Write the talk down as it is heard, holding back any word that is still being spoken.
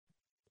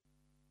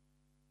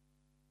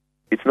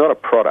It's not a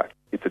product,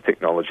 it's a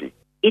technology.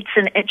 It's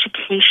an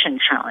education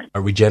challenge.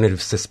 A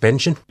regenerative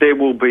suspension. There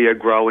will be a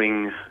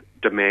growing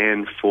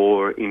demand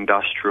for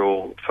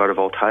industrial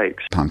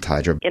photovoltaics. Pumped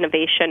hydro.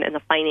 Innovation in the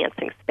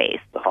financing space.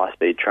 The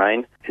high-speed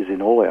train is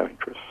in all our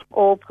interests.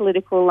 All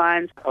political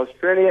lines.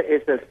 Australia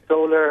is a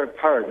solar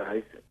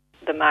paradise.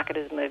 The market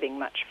is moving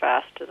much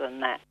faster than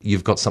that.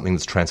 You've got something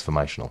that's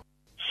transformational.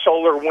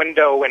 Solar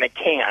window in a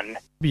can.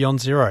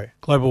 Beyond Zero,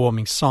 global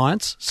warming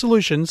science,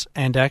 solutions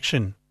and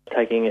action.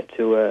 Taking it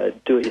to a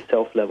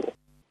do-it-yourself level.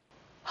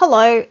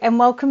 Hello and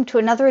welcome to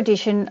another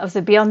edition of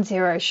the Beyond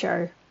Zero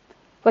show.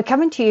 We're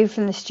coming to you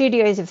from the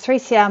studios of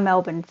 3CR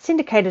Melbourne,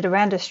 syndicated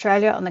around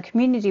Australia on the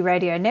Community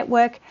Radio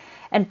Network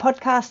and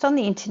podcast on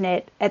the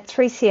internet at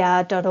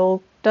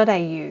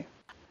 3cr.org.au.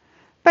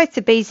 Both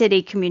the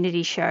BZE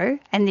Community Show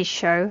and this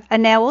show are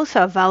now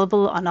also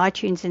available on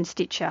iTunes and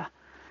Stitcher.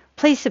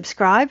 Please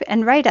subscribe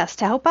and rate us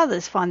to help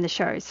others find the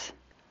shows.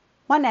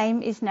 My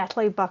name is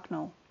Natalie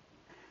Bucknell.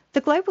 The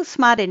Global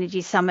Smart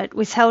Energy Summit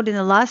was held in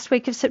the last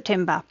week of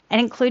September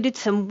and included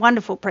some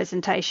wonderful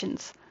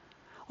presentations.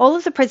 All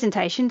of the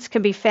presentations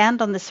can be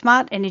found on the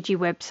Smart Energy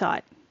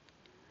website.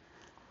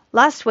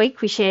 Last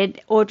week we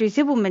shared Audrey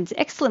Zibelman's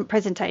excellent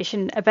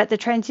presentation about the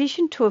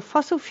transition to a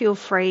fossil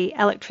fuel-free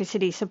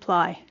electricity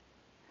supply.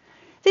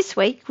 This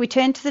week we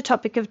turn to the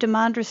topic of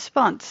demand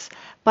response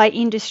by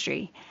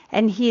industry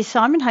and hear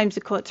Simon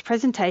Holmescourt's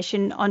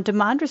presentation on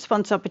demand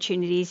response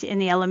opportunities in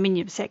the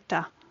aluminium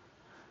sector.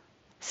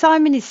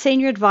 Simon is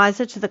Senior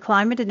Advisor to the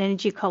Climate and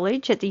Energy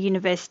College at the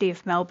University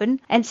of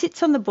Melbourne and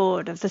sits on the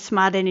board of the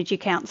Smart Energy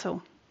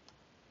Council.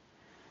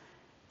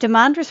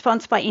 Demand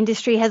response by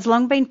industry has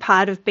long been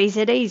part of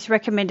BZE's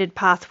recommended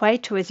pathway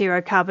to a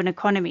zero-carbon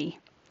economy.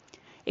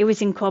 It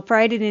was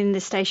incorporated in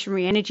the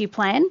Stationary Energy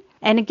Plan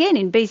and again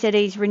in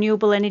BZE's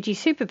Renewable Energy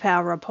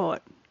Superpower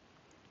Report.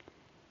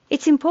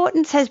 Its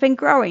importance has been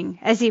growing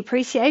as the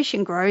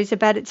appreciation grows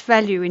about its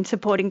value in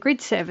supporting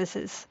grid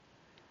services.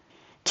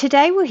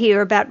 Today we'll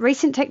hear about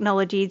recent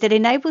technology that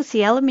enables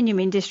the aluminium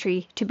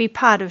industry to be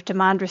part of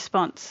demand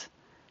response.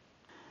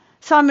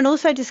 Simon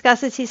also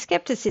discusses his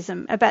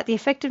scepticism about the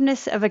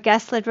effectiveness of a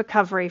gas-led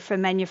recovery for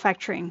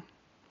manufacturing.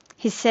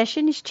 His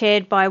session is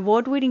chaired by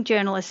award-winning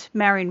journalist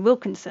Marion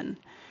Wilkinson.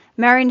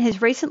 Marion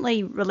has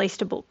recently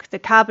released a book, The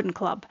Carbon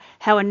Club,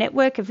 How a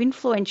Network of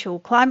Influential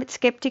Climate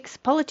Skeptics,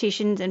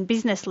 Politicians and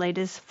Business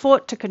Leaders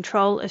Fought to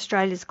Control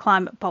Australia's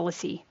Climate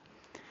Policy.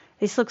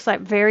 This looks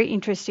like very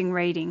interesting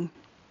reading.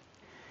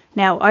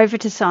 Now over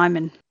to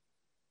Simon.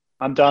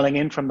 I'm dialing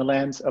in from the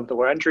lands of the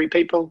Wurundjeri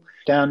people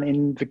down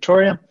in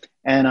Victoria,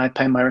 and I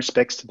pay my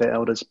respects to their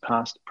elders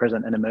past,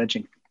 present and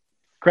emerging.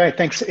 Great,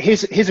 thanks.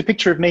 Here's a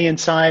picture of me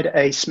inside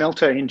a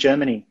smelter in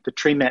Germany, the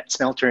Trimet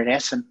smelter in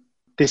Essen.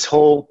 This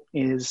hall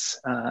is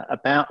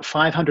about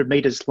 500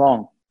 metres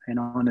long, and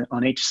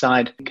on each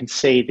side you can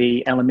see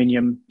the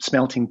aluminium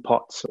smelting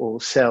pots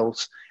or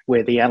cells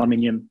where the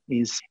aluminium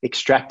is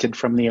extracted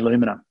from the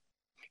alumina.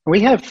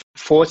 We have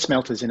 4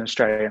 smelters in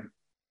Australia.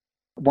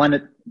 One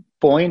at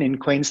Boyne in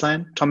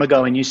Queensland,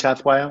 Tomago in New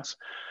South Wales,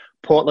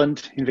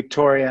 Portland in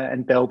Victoria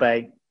and Bell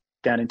Bay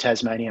down in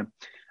Tasmania.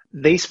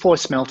 These 4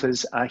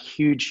 smelters are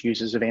huge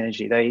users of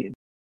energy. They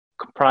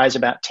comprise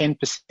about 10%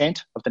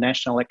 of the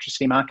national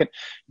electricity market.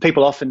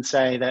 People often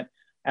say that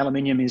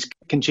aluminium is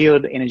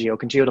congealed energy or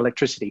congealed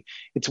electricity.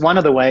 It's one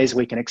of the ways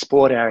we can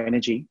export our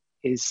energy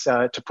is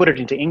to put it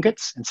into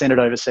ingots and send it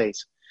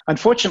overseas.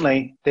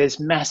 Unfortunately, there's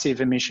massive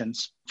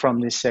emissions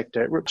from this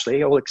sector,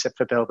 actually, all except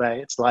for Bell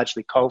Bay. It's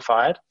largely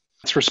coal-fired.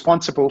 It's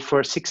responsible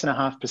for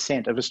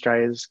 6.5% of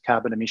Australia's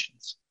carbon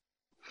emissions.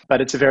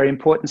 But it's a very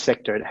important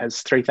sector. It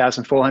has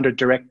 3,400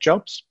 direct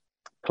jobs,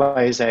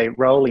 plays a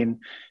role in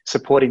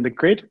supporting the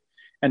grid,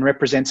 and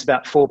represents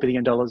about $4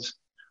 billion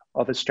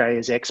of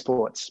Australia's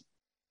exports.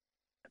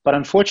 But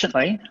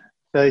unfortunately,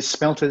 those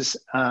smelters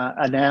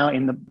are now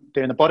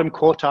they're in the bottom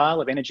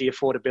quartile of energy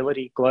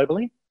affordability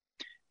globally.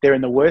 They're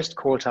in the worst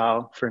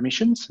quartile for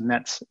emissions, and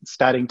that's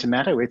starting to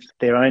matter with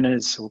their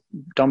owners, or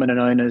dominant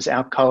owners,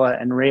 Alcoa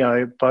and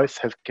Rio, both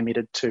have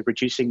committed to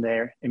reducing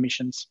their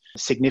emissions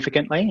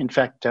significantly. In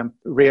fact,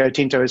 Rio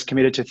Tinto has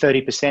committed to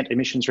 30%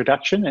 emissions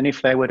reduction, and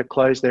if they were to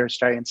close their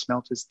Australian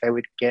smelters, they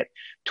would get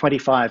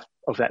 25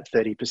 of that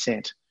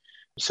 30%.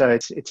 So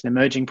it's an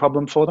emerging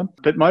problem for them.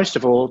 But most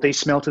of all, these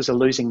smelters are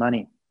losing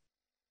money.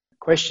 The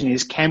question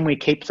is, can we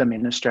keep them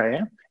in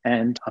Australia?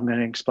 And I'm going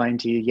to explain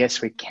to you,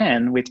 yes, we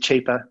can with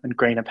cheaper and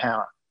greener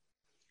power.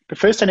 But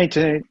first I need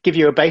to give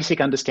you a basic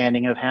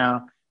understanding of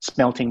how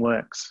smelting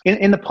works.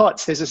 In the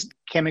pots, there's a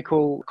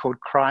chemical called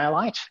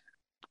cryolite.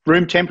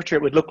 Room temperature,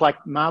 it would look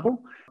like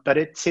marble, but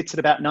it sits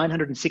at about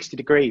 960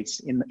 degrees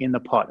in the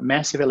pot. A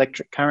massive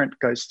electric current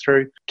goes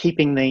through,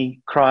 keeping the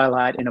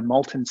cryolite in a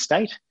molten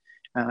state.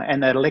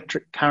 And that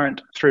electric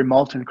current through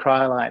molten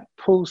cryolite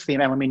pulls the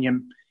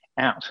aluminium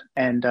out,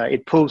 and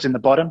it pulls in the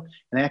bottom,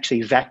 and they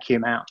actually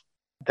vacuum out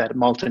that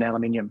molten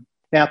aluminium.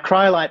 Now,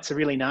 cryolite's a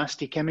really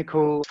nasty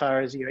chemical as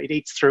far as it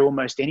eats through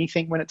almost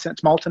anything when it's in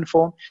its molten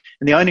form.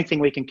 And the only thing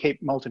we can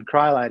keep molten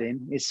cryolite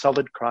in is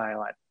solid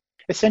cryolite.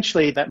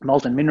 Essentially, that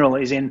molten mineral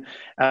is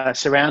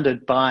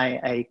surrounded by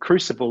a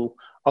crucible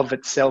of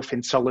itself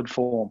in solid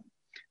form.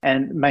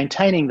 And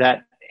maintaining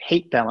that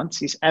heat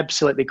balance is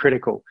absolutely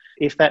critical.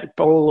 If that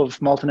ball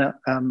of molten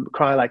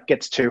cryolite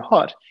gets too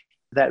hot,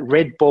 that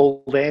red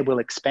ball there will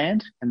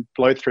expand and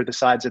blow through the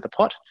sides of the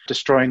pot,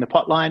 destroying the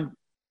pot line.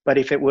 But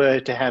if it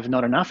were to have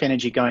not enough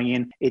energy going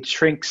in, it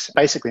shrinks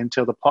basically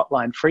until the pot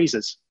line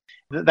freezes.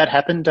 That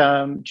happened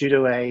due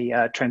to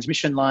a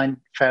transmission line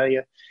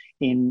failure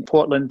in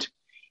Portland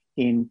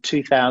in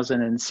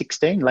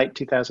 2016, late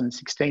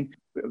 2016,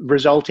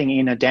 resulting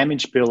in a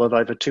damage bill of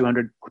over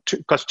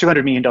cost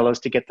 $200 million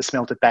to get the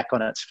smelter back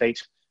on its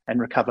feet and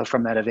recover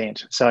from that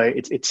event. So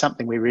it's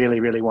something we really,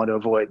 really want to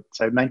avoid.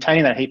 So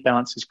maintaining that heat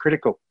balance is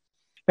critical.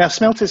 Now,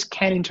 smelters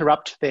can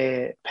interrupt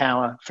their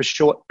power for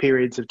short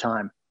periods of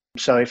time.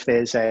 So if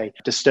there's a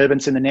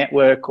disturbance in the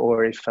network,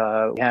 or if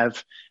we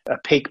have a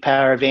peak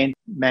power event,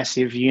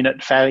 massive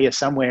unit failure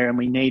somewhere, and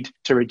we need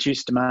to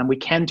reduce demand, we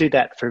can do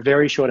that for a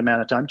very short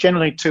amount of time.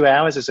 Generally, 2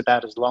 hours is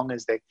about as long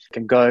as they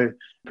can go,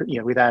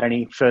 without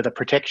any further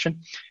protection.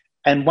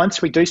 And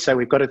once we do so,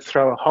 we've got to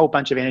throw a whole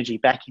bunch of energy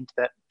back into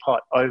that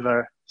pot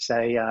over,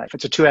 say, if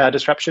it's a 2 hour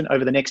disruption,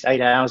 over the next 8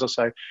 hours or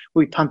so,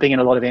 we'll be pumping in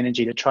a lot of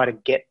energy to try to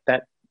get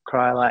that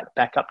cryolite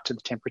back up to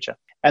the temperature.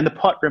 And the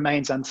pot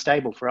remains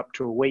unstable for up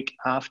to a week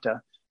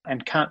after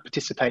and can't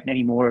participate in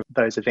any more of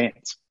those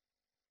events.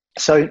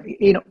 So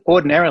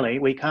ordinarily,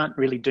 we can't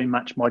really do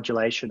much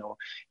modulation or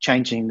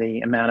changing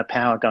the amount of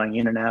power going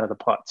in and out of the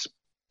pots.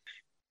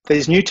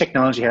 There's new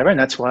technology, however, and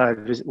that's why I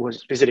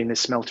was visiting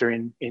this smelter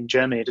in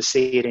Germany to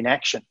see it in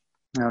action.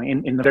 Now,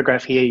 in the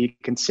photograph here, you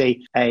can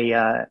see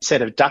a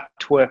set of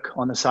ductwork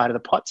on the side of the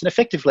pots. And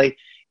effectively,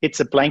 it's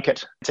a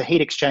blanket. It's a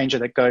heat exchanger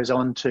that goes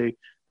on to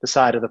the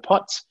side of the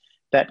pots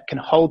that can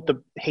hold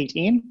the heat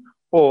in,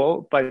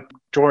 or by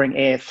drawing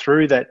air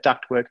through that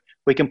ductwork,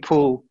 we can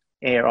pull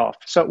air off.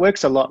 So it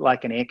works a lot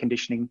like an air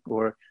conditioning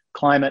or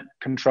climate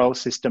control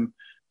system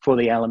for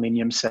the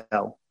aluminium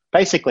cell.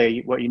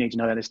 Basically, what you need to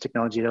know about this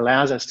technology, it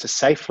allows us to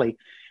safely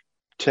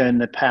turn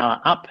the power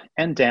up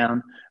and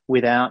down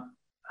without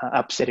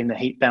upsetting the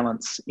heat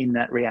balance in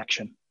that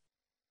reaction.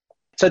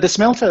 So the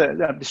smelter,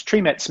 this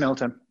TriMet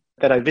smelter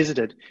that I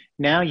visited,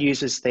 now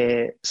uses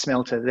their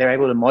smelter. They're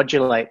able to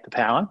modulate the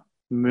power,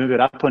 move it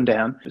up and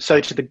down. So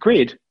to the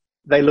grid,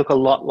 they look a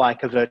lot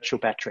like a virtual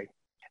battery.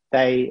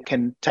 They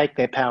can take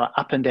their power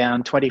up and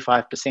down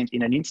 25%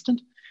 in an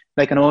instant.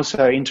 They can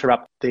also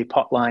interrupt the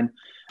pot line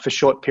for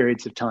short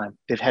periods of time.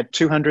 They've had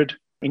 200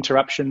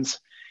 interruptions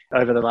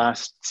over the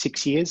last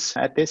 6 years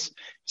at this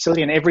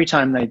facility, and every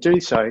time they do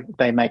so,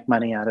 they make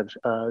money out of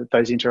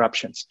those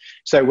interruptions.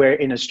 So where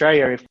in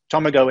Australia, if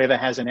Tomago ever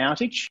has an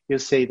outage, you'll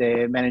see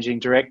their managing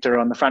director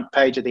on the front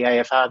page of the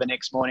AFR the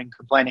next morning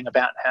complaining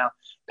about how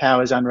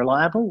power is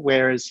unreliable,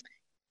 whereas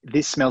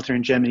this smelter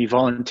in Germany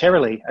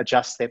voluntarily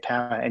adjusts their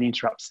power and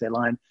interrupts their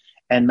line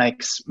and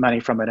makes money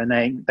from it.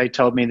 And they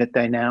told me that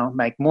they now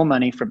make more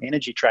money from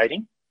energy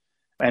trading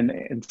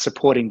and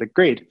supporting the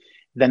grid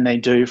than they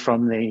do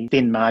from the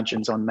thin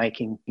margins on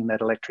making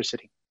that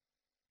electricity.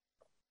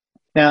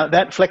 Now,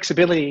 that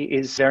flexibility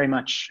is very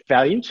much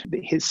valued.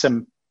 Here's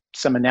some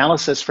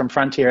analysis from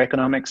Frontier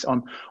Economics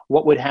on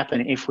what would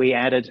happen if we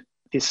added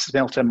this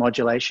smelter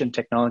modulation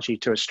technology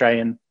to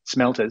Australian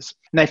smelters.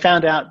 And they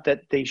found out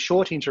that the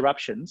short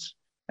interruptions,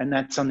 and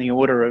that's on the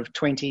order of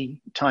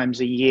 20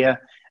 times a year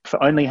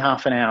for only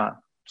half an hour.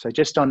 So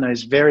just on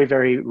those very,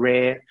 very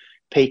rare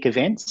peak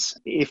events,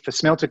 if a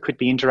smelter could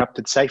be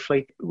interrupted safely,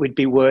 it would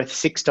be worth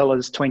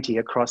 $6.20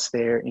 across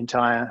their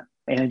entire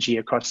energy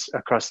across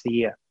the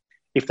year.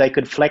 If they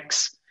could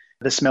flex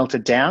the smelter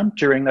down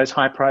during those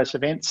high price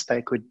events,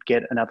 they could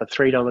get another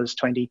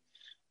 $3.20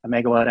 a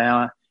megawatt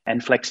hour,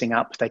 and flexing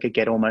up, they could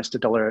get almost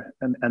 $1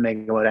 a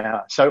megawatt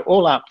hour. So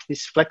all up,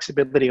 this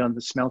flexibility on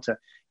the smelter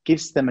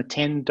gives them a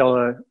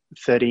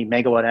 $10.30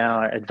 megawatt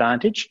hour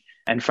advantage,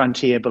 and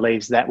Frontier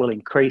believes that will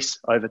increase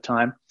over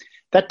time.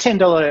 That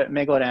 $10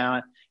 megawatt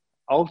hour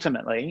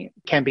ultimately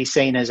can be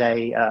seen as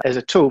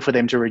a tool for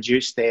them to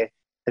reduce the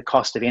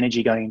cost of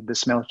energy going into the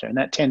smelter. And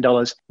that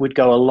 $10 would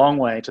go a long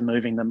way to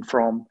moving them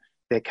from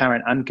their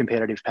current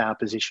uncompetitive power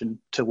position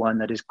to one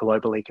that is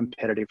globally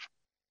competitive.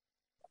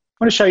 I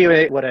want to show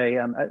you what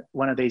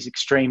one of these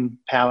extreme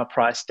power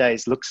price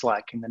days looks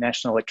like in the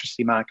national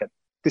electricity market.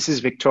 This is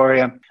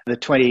Victoria, the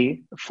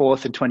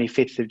 24th and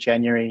 25th of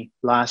January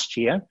last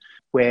year,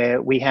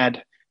 where we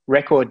had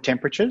record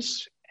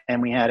temperatures and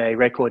we had a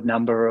record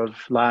number of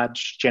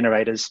large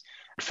generators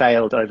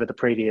failed over the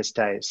previous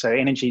days. So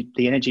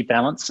the energy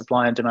balance,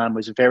 supply and demand,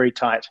 was very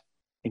tight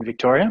in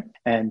Victoria.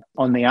 And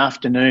on the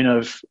afternoon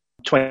of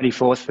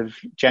 24th of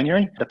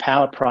January, the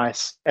power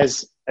price,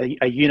 as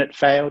a unit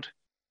failed,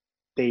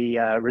 the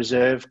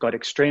reserve got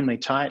extremely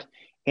tight.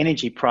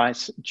 Energy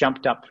price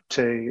jumped up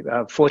to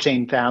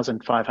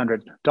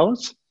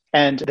 $14,500.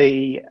 And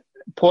the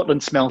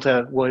Portland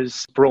smelter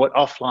was brought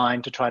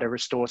offline to try to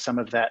restore some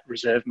of that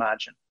reserve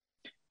margin.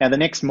 Now, the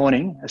next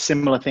morning, a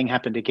similar thing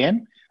happened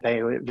again.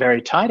 They were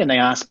very tight, and they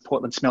asked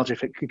Portland Smelter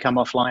if it could come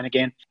offline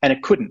again, and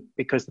it couldn't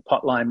because the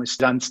pot line was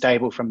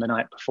unstable from the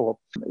night before.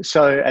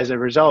 So as a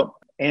result,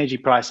 energy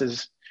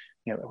prices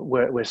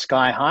were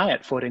sky high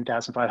at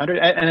 14,500,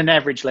 and an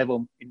average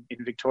level in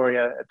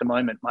Victoria at the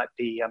moment might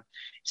be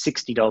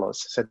 $60.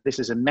 So this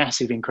is a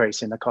massive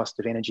increase in the cost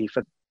of energy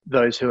for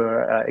those who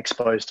are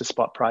exposed to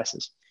spot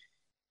prices.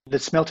 The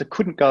smelter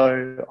couldn't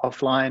go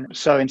offline,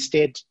 so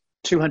instead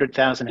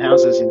 200,000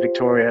 houses in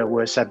Victoria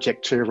were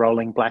subject to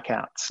rolling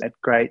blackouts at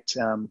great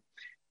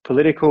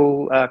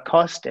political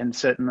cost and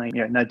certainly,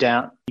 no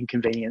doubt,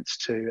 inconvenience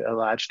to a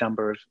large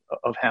number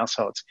of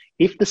households.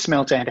 If the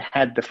smelter had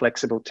had the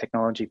flexible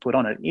technology put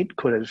on it, it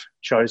could have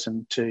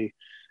chosen to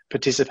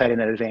participate in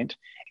that event.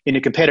 In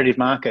a competitive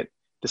market,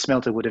 the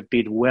smelter would have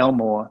bid well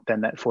more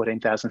than that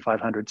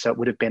 14,500, so it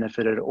would have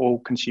benefited all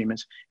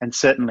consumers and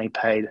certainly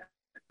paid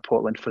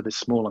Portland for the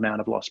small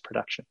amount of lost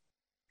production.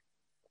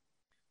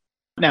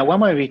 Now,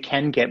 one way we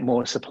can get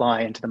more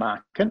supply into the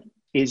market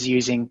is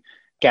using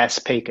gas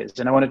peakers.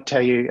 And I want to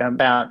tell you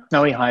about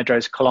Snowy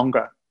Hydro's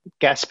Kalongra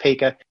gas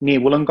peaker near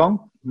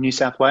Wollongong, New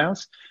South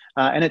Wales.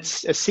 And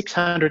it's a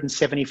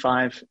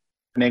 675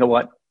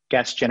 megawatt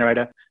gas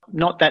generator,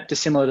 not that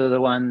dissimilar to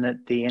the one that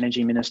the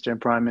Energy Minister and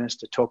Prime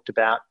Minister talked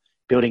about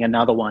building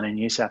another one in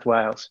New South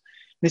Wales.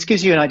 This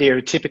gives you an idea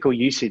of typical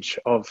usage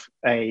of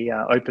a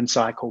open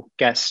cycle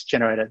gas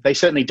generator. They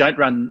certainly don't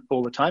run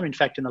all the time. In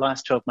fact, in the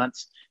last 12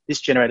 months, this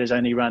generator has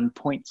only run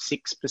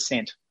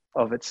 0.6%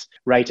 of its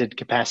rated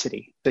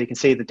capacity. So you can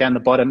see that down the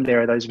bottom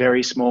there are those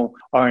very small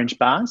orange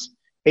bars.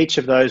 Each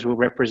of those will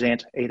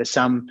represent either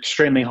some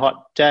extremely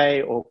hot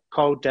day or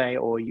cold day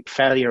or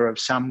failure of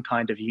some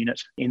kind of unit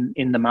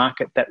in the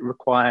market that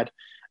required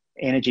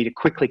energy to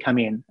quickly come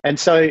in. And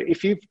so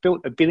if you've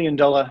built $1 billion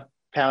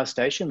power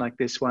station like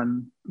this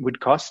one would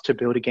cost to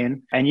build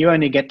again, and you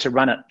only get to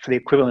run it for the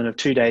equivalent of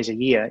 2 days a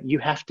year, you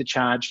have to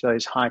charge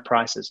those high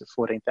prices of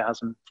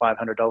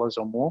 $14,500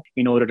 or more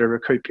in order to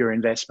recoup your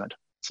investment.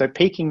 So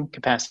peaking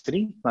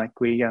capacity, like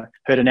we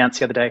heard announced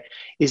the other day,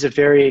 is a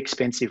very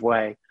expensive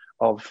way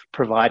of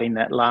providing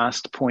that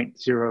last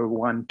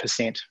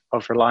 0.01%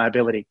 of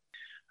reliability.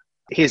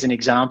 Here's an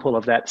example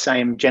of that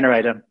same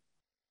generator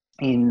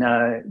in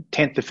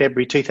 10th of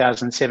February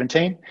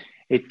 2017.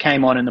 It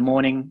came on in the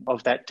morning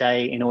of that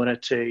day in order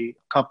to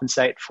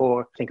compensate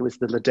for, I think it was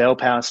the Liddell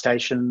Power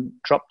Station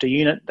dropped a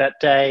unit that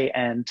day,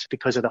 and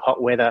because of the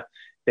hot weather,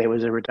 there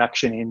was a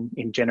reduction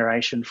in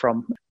generation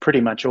from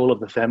pretty much all of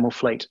the thermal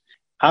fleet.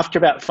 After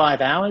about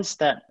 5 hours,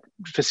 that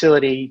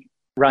facility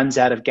runs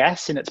out of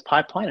gas in its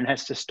pipeline and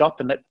has to stop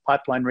and let the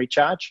pipeline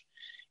recharge.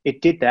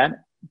 It did that,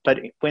 but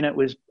when it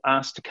was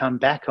asked to come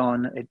back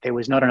on, there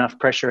was not enough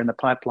pressure in the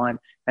pipeline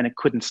and it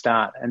couldn't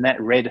start. And that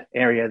red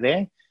area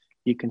there,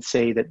 you can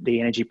see that the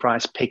energy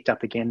price peaked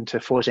up again to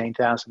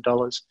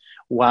 $14,000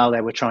 while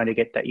they were trying to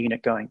get that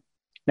unit going.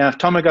 Now, if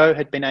Tomago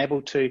had been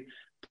able to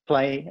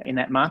play in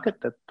that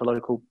market, the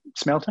local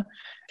smelter,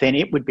 then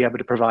it would be able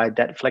to provide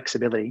that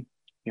flexibility,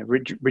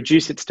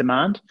 reduce its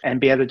demand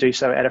and be able to do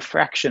so at a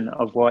fraction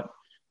of what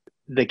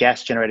the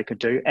gas generator could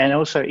do. And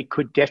also it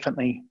could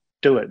definitely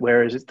do it,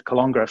 whereas the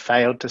Kalongra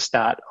failed to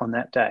start on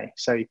that day.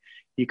 So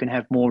you can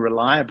have more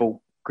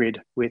reliable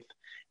grid with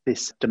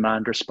this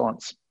demand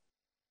response.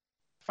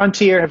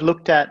 Frontier have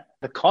looked at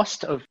the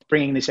cost of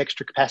bringing this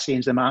extra capacity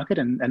into the market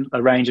and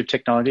a range of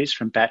technologies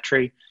from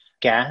battery,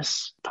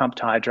 gas, pumped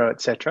hydro,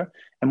 etc.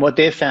 And what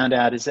they've found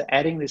out is that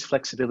adding this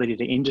flexibility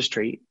to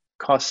industry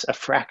costs a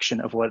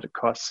fraction of what it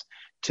costs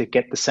to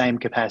get the same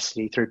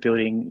capacity through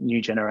building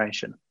new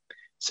generation.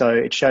 So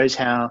it shows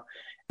how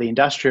the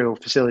industrial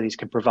facilities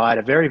can provide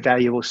a very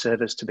valuable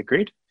service to the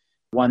grid,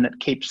 one that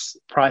keeps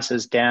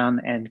prices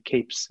down and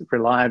keeps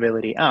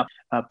reliability up,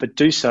 but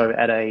do so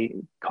at a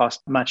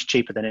cost much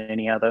cheaper than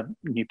any other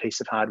new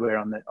piece of hardware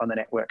on the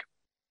network.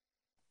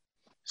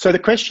 So the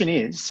question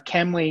is,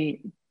 can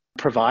we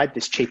provide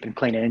this cheap and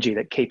clean energy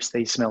that keeps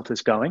these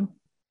smelters going?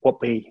 What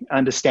we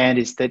understand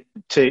is that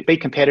to be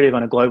competitive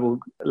on a global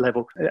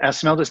level, our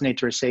smelters need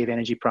to receive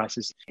energy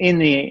prices in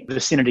the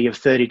vicinity of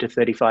 $30 to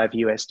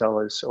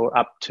 $35 or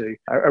up to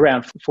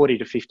around $40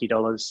 to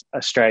 $50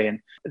 Australian.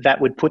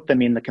 That would put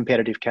them in the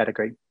competitive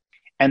category.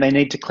 And they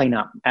need to clean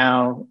up.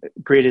 Our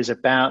grid is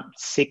about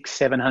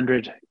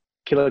 600-700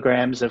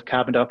 kilograms of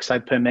carbon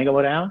dioxide per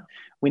megawatt hour.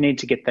 We need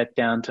to get that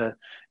down to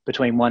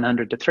between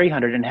 100 to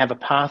 300 and have a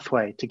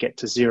pathway to get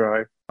to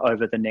zero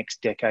over the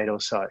next decade or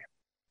so.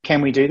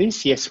 Can we do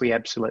this? Yes, we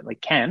absolutely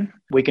can.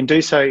 We can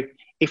do so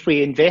if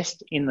we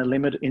invest in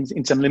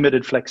some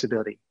limited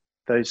flexibility.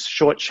 Those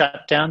short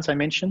shutdowns I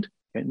mentioned,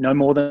 no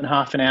more than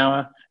half an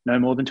hour, no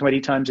more than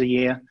 20 times a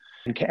year,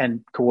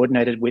 and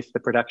coordinated with the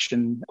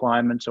production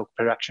requirements or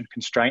production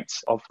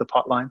constraints of the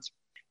pot lines.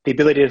 The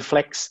ability to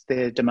flex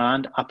their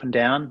demand up and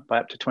down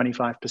by up to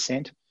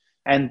 25%,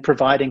 and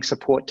providing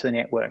support to the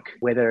network,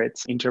 whether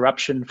it's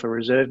interruption for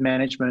reserve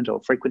management or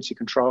frequency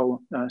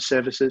control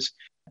services.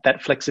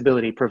 That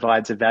flexibility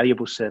provides a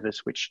valuable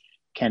service which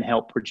can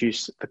help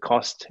reduce the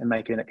cost and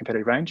make it in a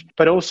competitive range.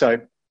 But also,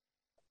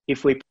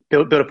 if we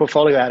build a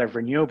portfolio out of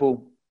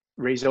renewable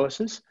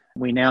resources,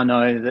 We now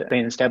know that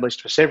been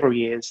established for several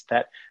years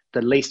that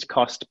the least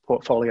cost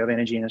portfolio of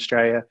energy in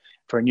Australia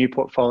for a new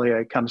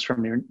portfolio comes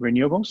from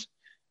renewables.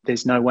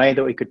 There's no way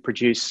that we could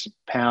produce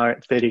power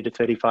at $30 to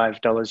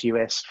 $35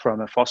 US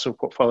from a fossil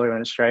portfolio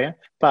in Australia,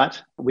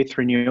 but with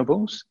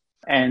renewables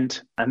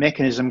and a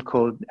mechanism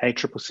called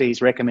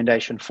ACCC's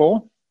Recommendation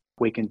 4,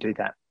 we can do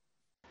that.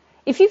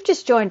 If you've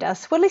just joined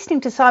us, we're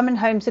listening to Simon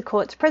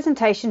Holmes-A-Court's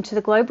presentation to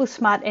the Global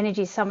Smart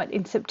Energy Summit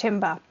in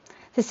September.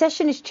 The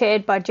session is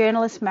chaired by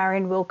journalist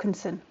Marion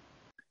Wilkinson.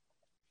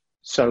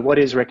 So what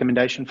is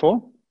Recommendation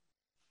 4?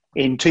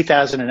 In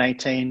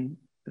 2018,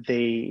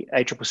 the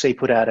ACCC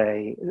put out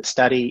a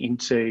study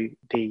into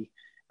the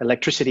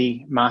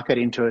electricity market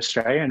into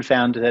Australia and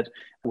found that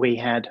we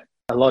had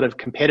a lot of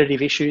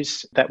competitive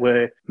issues that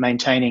were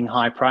maintaining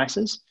high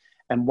prices.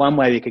 And one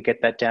way we could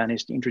get that down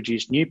is to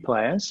introduce new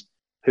players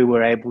who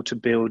were able to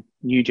build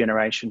new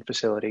generation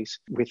facilities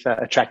with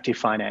attractive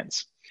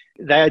finance.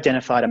 They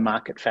identified a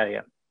market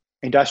failure.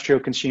 Industrial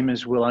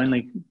consumers will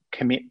only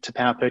commit to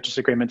power purchase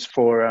agreements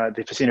for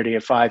the vicinity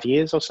of 5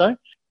 years or so,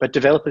 but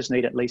developers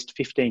need at least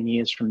 15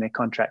 years from their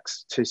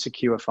contracts to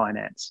secure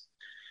finance.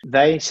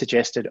 They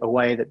suggested a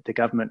way that the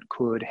government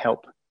could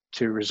help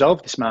to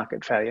resolve this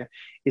market failure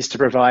is to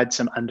provide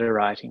some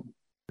underwriting.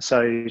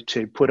 So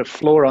to put a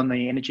floor on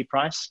the energy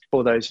price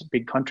for those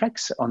big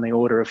contracts on the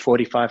order of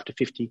 $45 to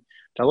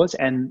 $50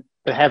 and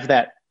to have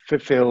that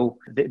fulfill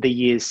the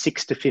years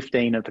 6 to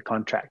 15 of the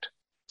contract.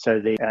 So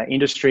the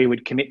industry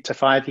would commit to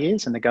 5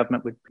 years and the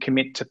government would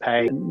commit to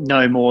pay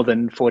no more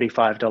than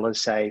 $45,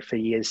 say, for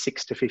years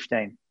 6 to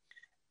 15.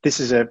 This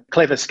is a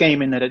clever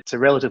scheme in that it's a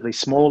relatively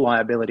small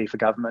liability for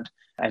government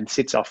and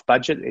sits off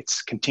budget.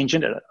 It's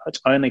contingent.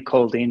 It's only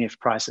called in if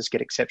prices get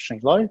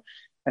exceptionally low.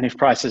 And if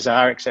prices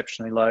are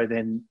exceptionally low,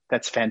 then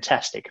that's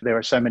fantastic. There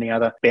are so many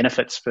other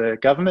benefits for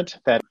government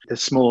that the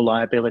small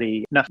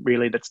liability, nothing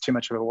really that's too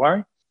much of a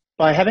worry.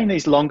 By having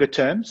these longer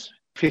terms,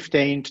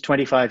 15 to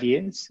 25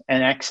 years,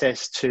 and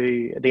access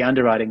to the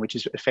underwriting, which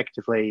is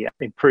effectively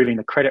improving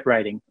the credit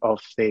rating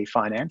of the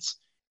finance,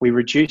 we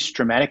reduce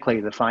dramatically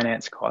the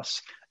finance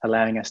costs,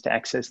 allowing us to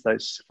access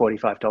those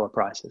 $45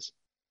 prices.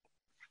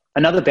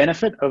 Another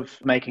benefit of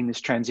making this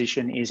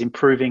transition is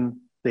improving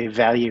the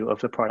value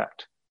of the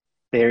product.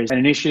 There is an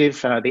initiative,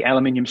 the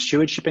Aluminium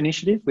Stewardship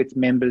Initiative, with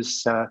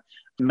members,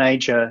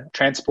 major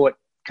transport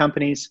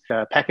companies,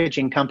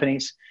 packaging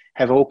companies,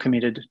 have all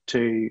committed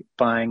to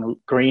buying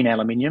green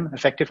aluminium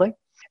effectively.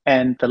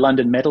 And the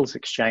London Metals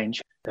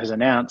Exchange has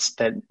announced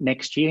that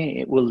next year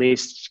it will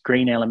list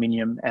green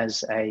aluminium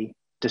as a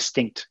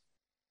distinct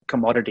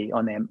commodity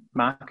on their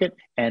market.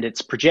 And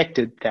it's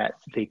projected that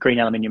the green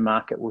aluminium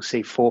market will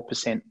see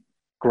 4%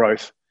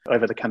 growth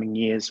over the coming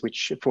years,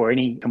 which for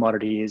any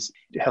commodity is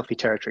healthy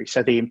territory.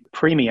 So the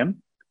premium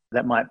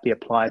that might be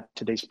applied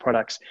to these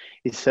products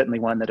is certainly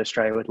one that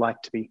Australia would like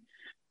to be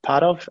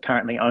part of.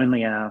 Currently,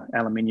 only our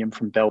aluminium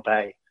from Bell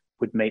Bay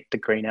would meet the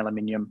green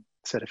aluminium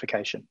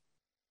certification.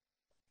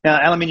 Now,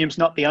 aluminium is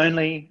not the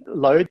only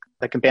load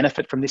that can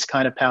benefit from this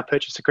kind of power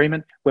purchase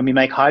agreement. When we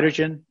make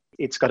hydrogen,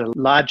 it's got a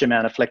large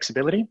amount of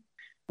flexibility.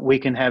 We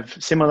can have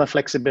similar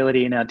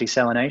flexibility in our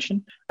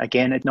desalination.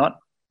 Again, it's not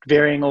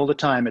varying all the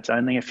time. It's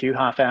only a few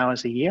half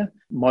hours a year.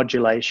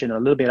 Modulation, a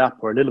little bit up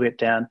or a little bit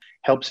down,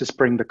 helps us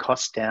bring the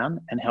costs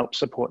down and help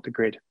support the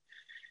grid.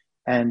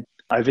 And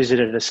I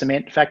visited a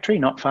cement factory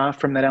not far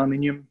from that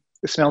aluminium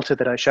smelter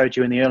that I showed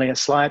you in the earlier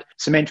slide.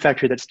 Cement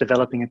factory that's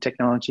developing a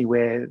technology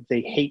where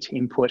the heat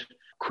input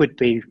could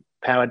be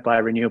powered by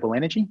renewable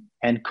energy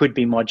and could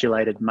be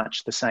modulated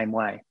much the same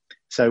way.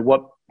 So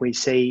what we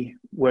see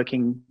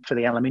working for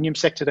the aluminium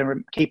sector to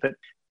keep it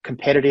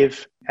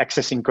competitive,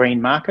 accessing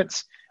green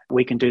markets,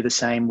 we can do the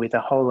same with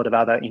a whole lot of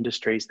other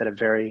industries that are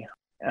very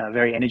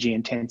energy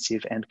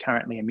intensive and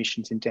currently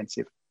emissions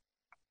intensive.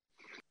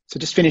 So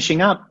just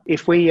finishing up,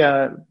 if we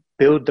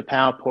build the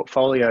power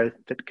portfolio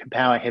that can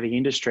power heavy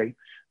industry,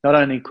 not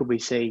only could we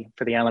see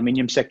for the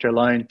aluminium sector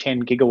alone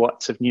 10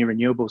 gigawatts of new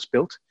renewables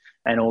built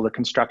and all the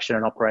construction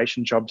and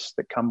operation jobs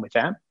that come with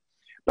that,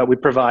 but we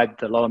provide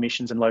the low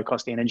emissions and low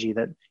cost energy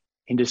that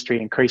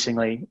industry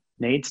increasingly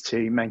needs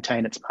to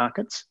maintain its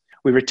markets.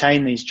 We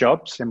retain these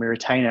jobs and we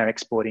retain our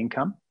export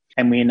income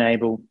and we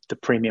enable the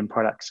premium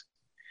products.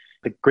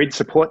 The grid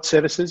support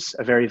services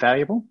are very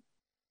valuable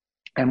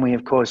and we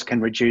of course can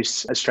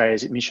reduce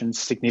Australia's emissions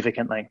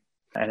significantly.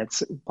 And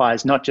it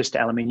applies not just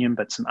to aluminium,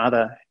 but some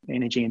other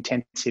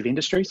energy-intensive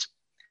industries.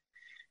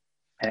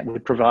 And it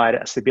would provide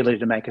us the ability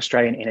to make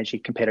Australian energy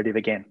competitive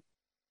again.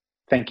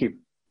 Thank you.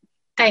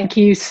 Thank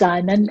you,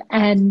 Simon.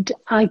 And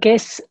I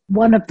guess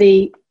one of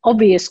the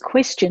obvious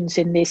questions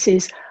in this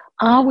is,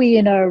 are we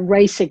in a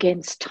race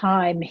against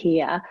time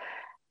here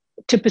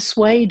to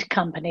persuade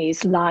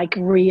companies like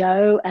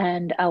Rio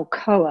and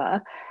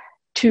Alcoa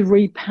to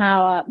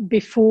repower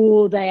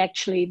before they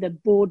actually, the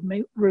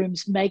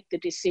boardrooms make the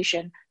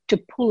decision to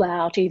pull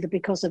out, either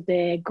because of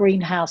their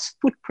greenhouse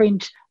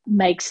footprint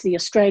makes the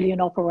Australian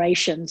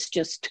operations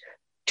just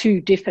too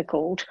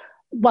difficult?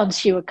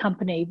 Once you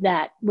accompany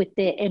that with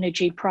their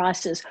energy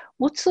prices,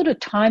 what sort of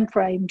time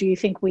frame do you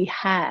think we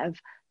have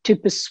to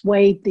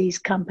persuade these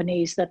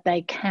companies that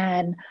they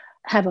can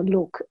have a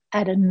look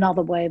at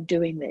another way of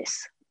doing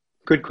this?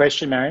 Good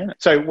question, Marion.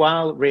 So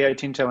while Rio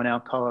Tinto and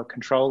Alcoa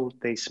control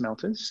these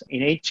smelters,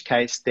 in each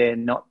case, they're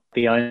not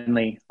the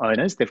only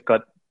owners. They've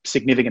got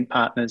significant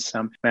partners,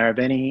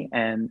 Marubeni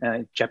and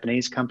a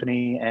Japanese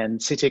company, and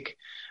CITIC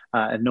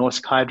and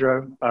Norsk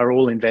Hydro are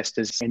all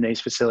investors in these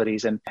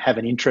facilities and have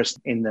an interest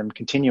in them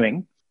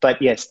continuing. But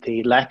yes,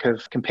 the lack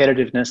of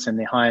competitiveness and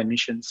the high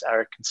emissions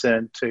are a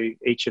concern to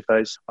each of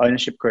those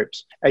ownership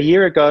groups. A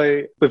year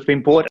ago, we've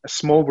been bought a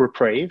small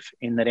reprieve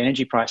in that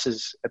energy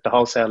prices at the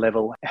wholesale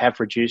level have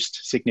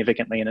reduced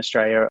significantly in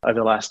Australia over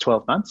the last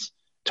 12 months.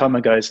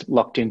 Tomago's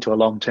locked into a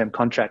long-term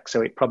contract,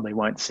 so it probably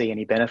won't see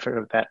any benefit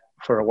of that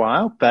for a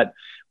while. But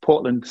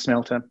Portland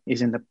Smelter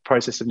is in the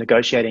process of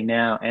negotiating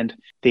now, and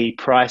the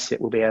price it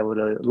will be able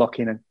to lock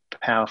in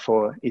power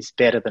for is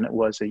better than it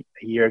was a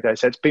year ago.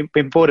 So it's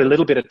been bought a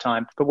little bit of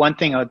time. But one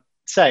thing I'd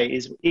say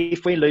is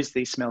if we lose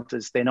these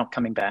smelters, they're not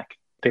coming back.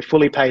 They're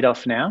fully paid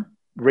off now.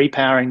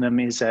 Repowering them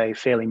is a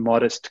fairly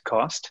modest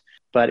cost.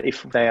 But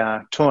if they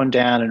are torn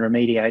down and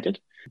remediated,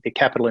 the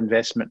capital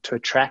investment to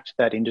attract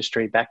that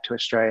industry back to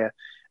Australia,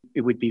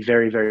 it would be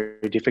very, very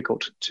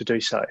difficult to do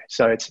so.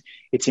 So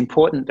it's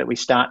important that we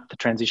start the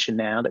transition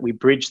now, that we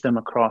bridge them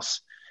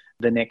across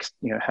the next,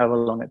 however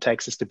long it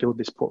takes us to build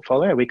this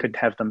portfolio. We could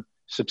have them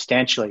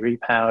substantially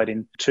repowered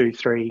in 2,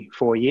 3,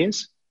 4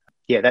 years.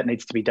 Yeah, that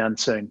needs to be done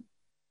soon.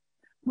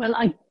 Well,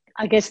 I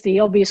guess the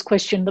obvious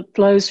question that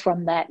flows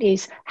from that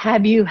is,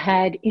 have you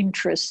had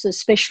interest,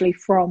 especially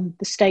from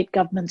the state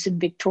governments in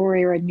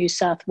Victoria and New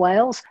South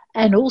Wales,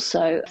 and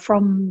also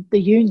from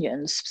the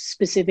unions,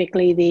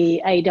 specifically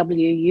the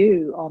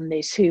AWU on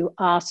this, who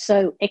are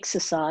so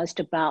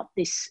exercised about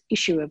this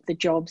issue of the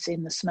jobs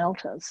in the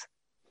smelters?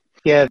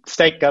 Yeah,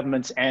 state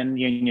governments and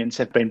unions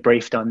have been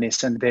briefed on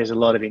this, and there's a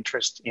lot of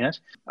interest in it.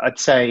 I'd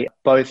say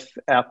both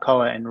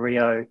Alcoa and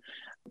Rio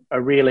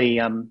are really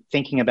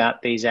thinking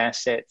about these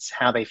assets,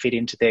 how they fit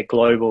into their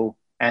global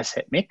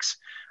asset mix.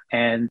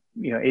 And,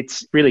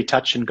 it's really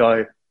touch and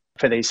go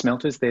for these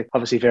smelters. They're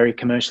obviously very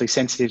commercially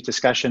sensitive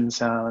discussions.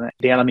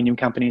 The aluminium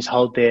companies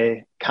hold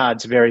their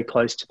cards very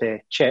close to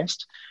their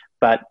chest.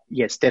 But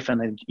yes,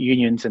 definitely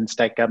unions and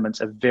state governments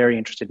are very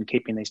interested in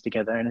keeping these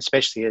together, and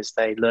especially as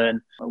they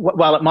learn,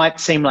 while it might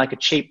seem like a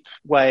cheap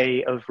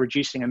way of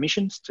reducing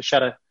emissions to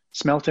shut a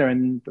smelter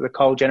and the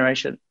coal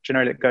generator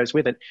that goes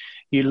with it,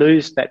 you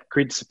lose that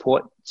grid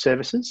support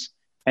services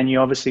and you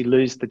obviously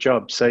lose the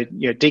job. So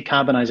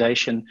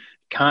decarbonisation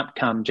can't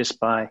come just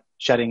by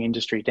shutting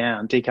industry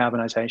down.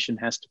 Decarbonisation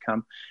has to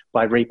come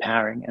by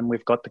repowering, and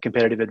we've got the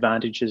competitive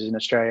advantages in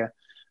Australia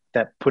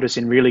that put us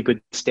in really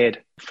good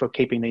stead for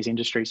keeping these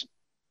industries.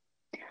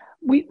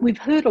 We've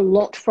heard a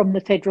lot from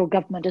the federal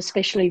government,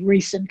 especially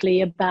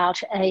recently,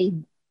 about a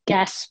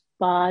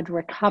gas-fired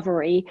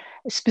recovery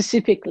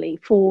specifically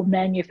for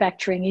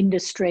manufacturing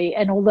industry.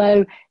 And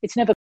although it's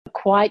never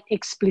quite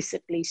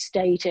explicitly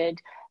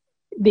stated,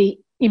 the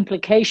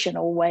implication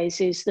always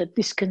is that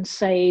this can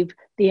save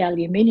the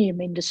aluminium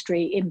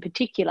industry in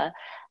particular.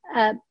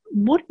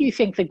 What do you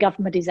think the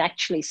government is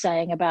actually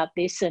saying about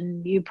this?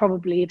 And you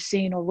probably have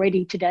seen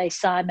already today,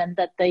 Simon,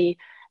 that the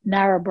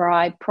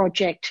Narrabri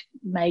project,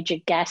 major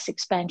gas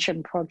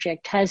expansion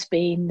project, has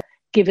been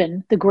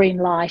given the green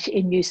light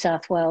in New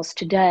South Wales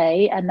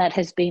today, and that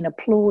has been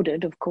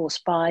applauded, of course,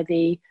 by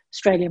the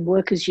Australian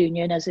Workers'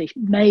 Union as a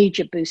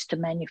major boost to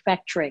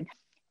manufacturing.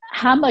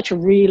 How much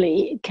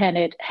really can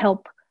it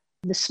help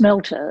the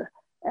smelter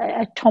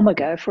at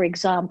Tomago, for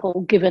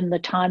example, given the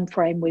time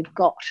frame we've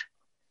got?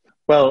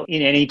 Well,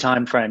 in any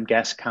time frame,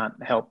 gas can't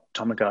help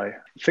Tomago.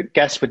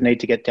 Gas would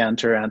need to get down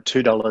to around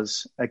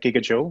 $2 a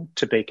gigajoule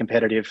to be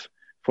competitive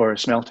for a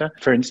smelter.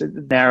 For instance,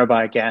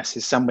 Narrabri gas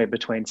is somewhere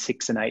between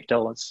 $6 and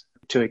 $8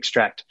 to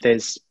extract.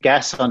 There's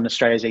gas on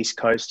Australia's east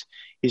coast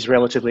is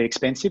relatively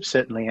expensive.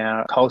 Certainly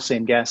our coal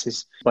seam gas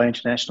is, by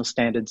international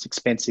standards,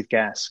 expensive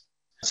gas.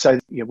 So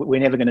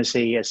we're never going to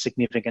see a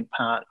significant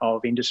part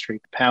of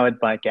industry powered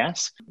by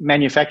gas.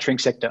 Manufacturing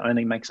sector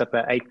only makes up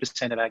about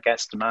 8% of our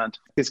gas demand.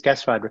 This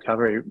gas-fired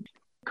recovery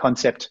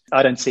concept,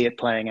 I don't see it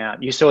playing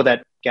out. You saw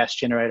that gas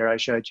generator I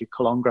showed you,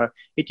 Colongra.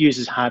 It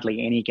uses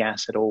hardly any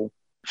gas at all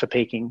for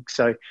peaking.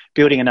 So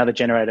building another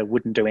generator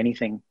wouldn't do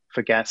anything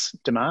for gas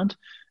demand.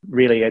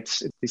 Really,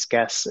 it's this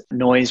gas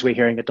noise we're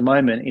hearing at the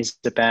moment is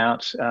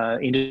about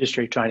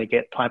industry trying to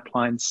get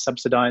pipelines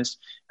subsidised,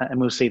 and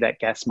we'll see that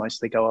gas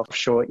mostly go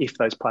offshore if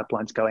those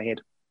pipelines go ahead.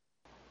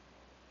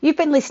 You've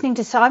been listening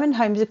to Simon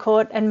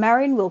Holmes-A-Court and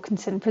Marion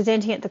Wilkinson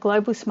presenting at the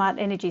Global Smart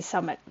Energy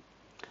Summit.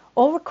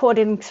 All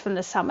recordings from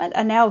the summit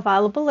are now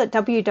available at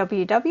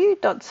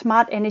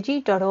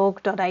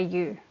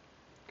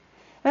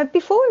www.smartenergy.org.au.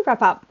 Before we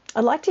wrap up,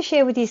 I'd like to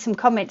share with you some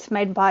comments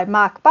made by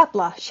Mark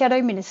Butler,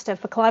 Shadow Minister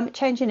for Climate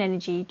Change and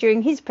Energy,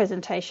 during his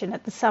presentation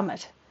at the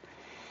summit.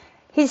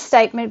 His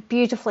statement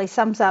beautifully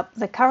sums up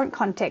the current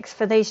context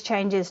for these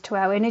changes to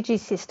our energy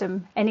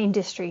system and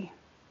industry.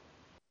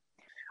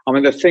 I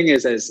mean, the thing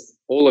is, as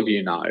all of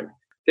you know,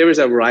 There is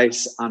a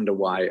race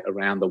underway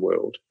around the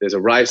world. There's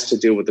a race to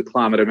deal with the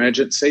climate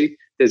emergency.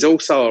 There's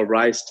also a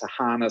race to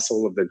harness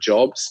all of the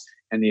jobs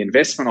and the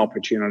investment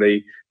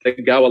opportunity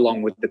that go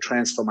along with the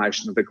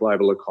transformation of the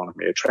global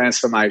economy, a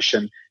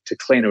transformation to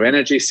cleaner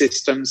energy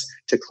systems,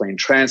 to clean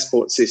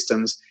transport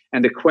systems,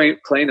 and to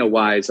cleaner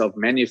ways of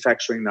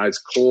manufacturing those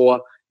core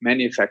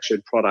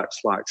manufactured products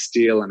like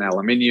steel and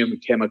aluminium,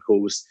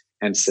 chemicals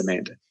and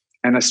cement.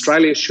 And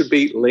Australia should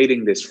be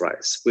leading this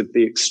race with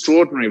the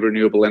extraordinary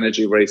renewable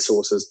energy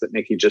resources that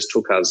Nikki just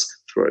took us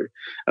through,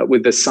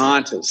 with the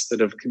scientists that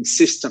have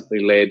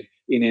consistently led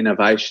in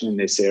innovation in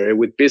this area,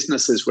 with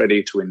businesses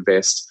ready to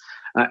invest,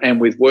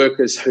 and with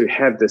workers who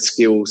have the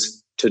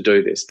skills to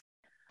do this.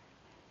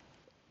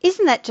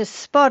 Isn't that just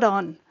spot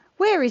on?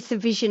 Where is the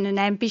vision and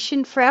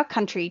ambition for our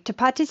country to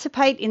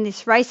participate in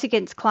this race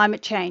against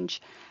climate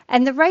change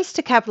and the race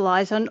to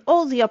capitalise on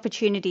all the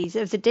opportunities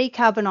of the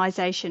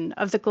decarbonisation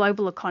of the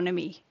global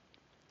economy?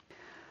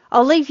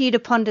 I'll leave you to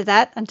ponder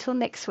that until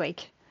next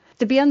week.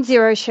 The Beyond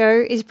Zero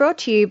show is brought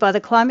to you by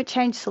the climate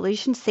change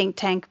solutions think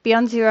tank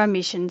Beyond Zero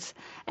Emissions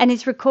and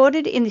is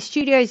recorded in the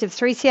studios of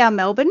 3CR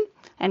Melbourne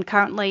and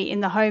currently in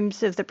the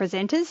homes of the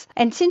presenters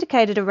and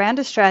syndicated around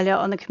Australia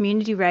on the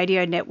Community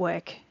Radio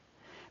Network.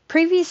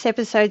 Previous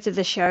episodes of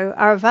the show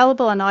are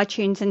available on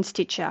iTunes and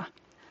Stitcher.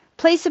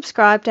 Please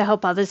subscribe to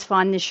help others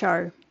find the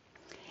show.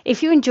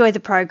 If you enjoy the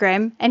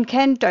program and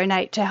can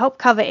donate to help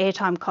cover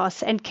airtime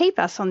costs and keep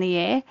us on the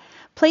air,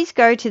 please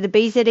go to the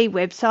BZE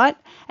website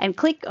and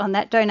click on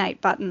that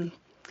donate button.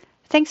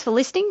 Thanks for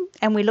listening,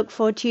 and we look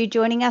forward to you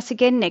joining us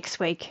again next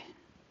week.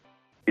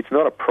 It's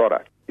not a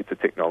product, it's a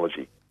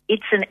technology.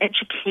 It's an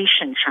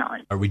education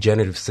challenge. A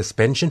regenerative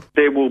suspension.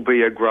 There will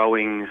be a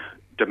growing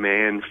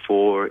demand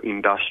for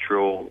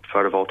industrial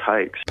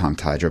photovoltaics. Pumped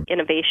hydro.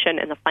 Innovation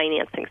in the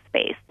financing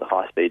space. The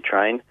high-speed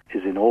train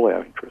is in all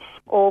our interests.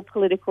 All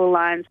political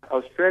lines.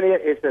 Australia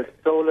is a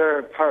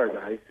solar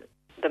paradise.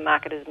 The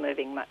market is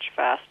moving much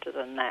faster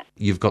than that.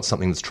 You've got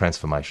something that's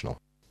transformational.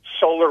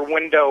 Solar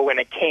window in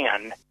a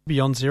can.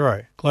 Beyond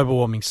Zero. Global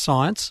warming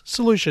science,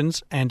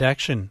 solutions and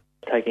action.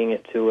 Taking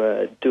it to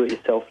a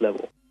do-it-yourself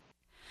level.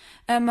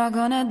 Am I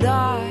gonna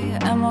die?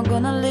 Am I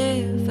gonna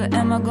live? Or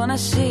am I gonna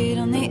sit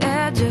on the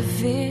edge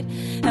of it?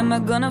 Am I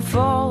gonna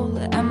fall?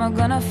 Am I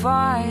gonna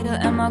fight? Or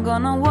am I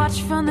gonna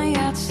watch from the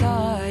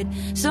outside?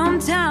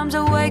 Sometimes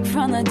I wake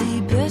from the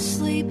deepest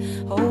sleep.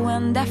 Oh,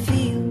 and I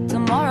feel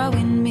tomorrow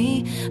in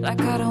me, like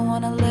I don't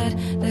wanna let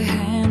the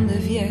hand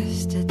of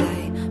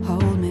yesterday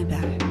hold me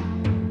back.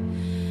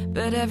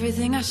 But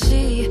everything I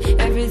see,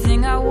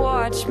 everything I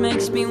watch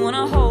makes me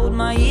wanna hold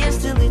my ears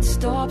till it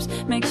stops.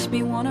 Makes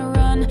me wanna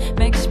run,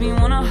 makes me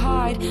wanna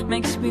hide,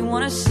 makes me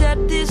wanna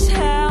set this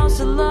house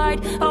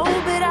alight. Oh,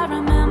 but I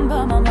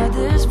remember my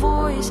mother's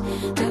voice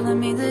telling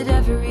me that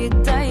every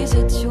day is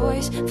a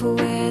choice. For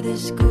where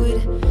there's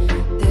good,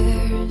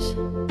 there's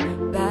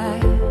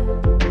bad.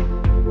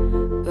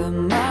 But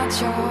my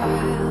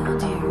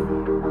child,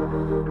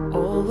 you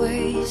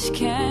always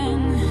can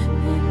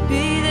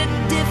be the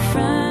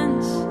difference